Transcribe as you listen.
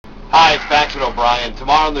Hi, it's Bax O'Brien.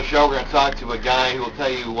 Tomorrow on the show we're going to talk to a guy who will tell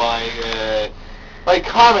you why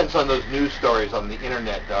comments on those news stories on the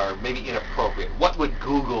internet are maybe inappropriate. What would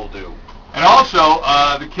Google do? And also,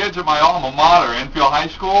 the kids at my alma mater, Enfield High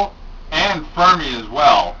School, and Fermi as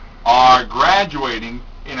well, are graduating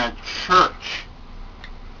in a church.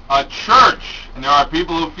 A church! And there are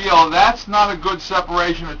people who feel that's not a good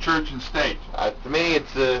separation of church and state. To me,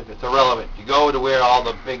 it's irrelevant. You go to where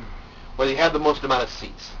you have the most amount of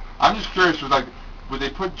seats. I'm just curious, would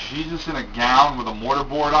they put Jesus in a gown with a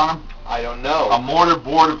mortarboard on him? I don't know. A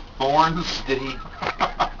mortarboard of thorns? Did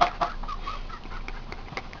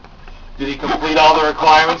he complete all the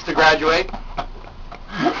requirements to graduate? I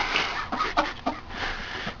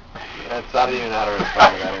don't even know how to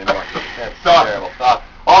respond to that anymore. That's terrible.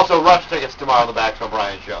 Also, rush tickets tomorrow on the Bax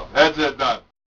O'Brien Show. That's it, done.